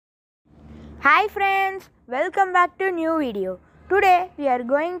Hi friends, welcome back to new video. Today we are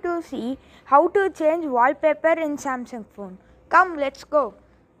going to see how to change wallpaper in Samsung phone. Come, let's go.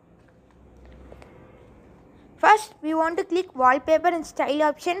 First we want to click wallpaper and style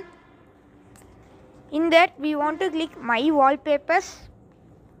option. In that we want to click my wallpapers.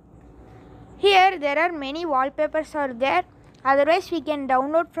 Here there are many wallpapers are there. Otherwise we can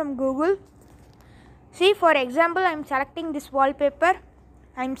download from Google. See, for example, I am selecting this wallpaper.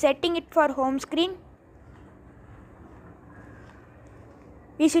 I am setting it for home screen.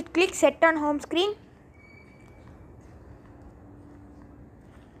 We should click set on home screen.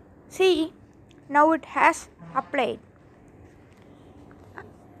 See, now it has applied.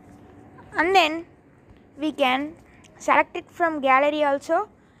 And then we can select it from gallery also.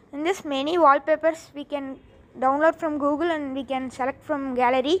 In this many wallpapers we can download from Google and we can select from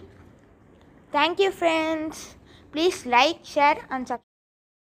gallery. Thank you friends. Please like, share and subscribe.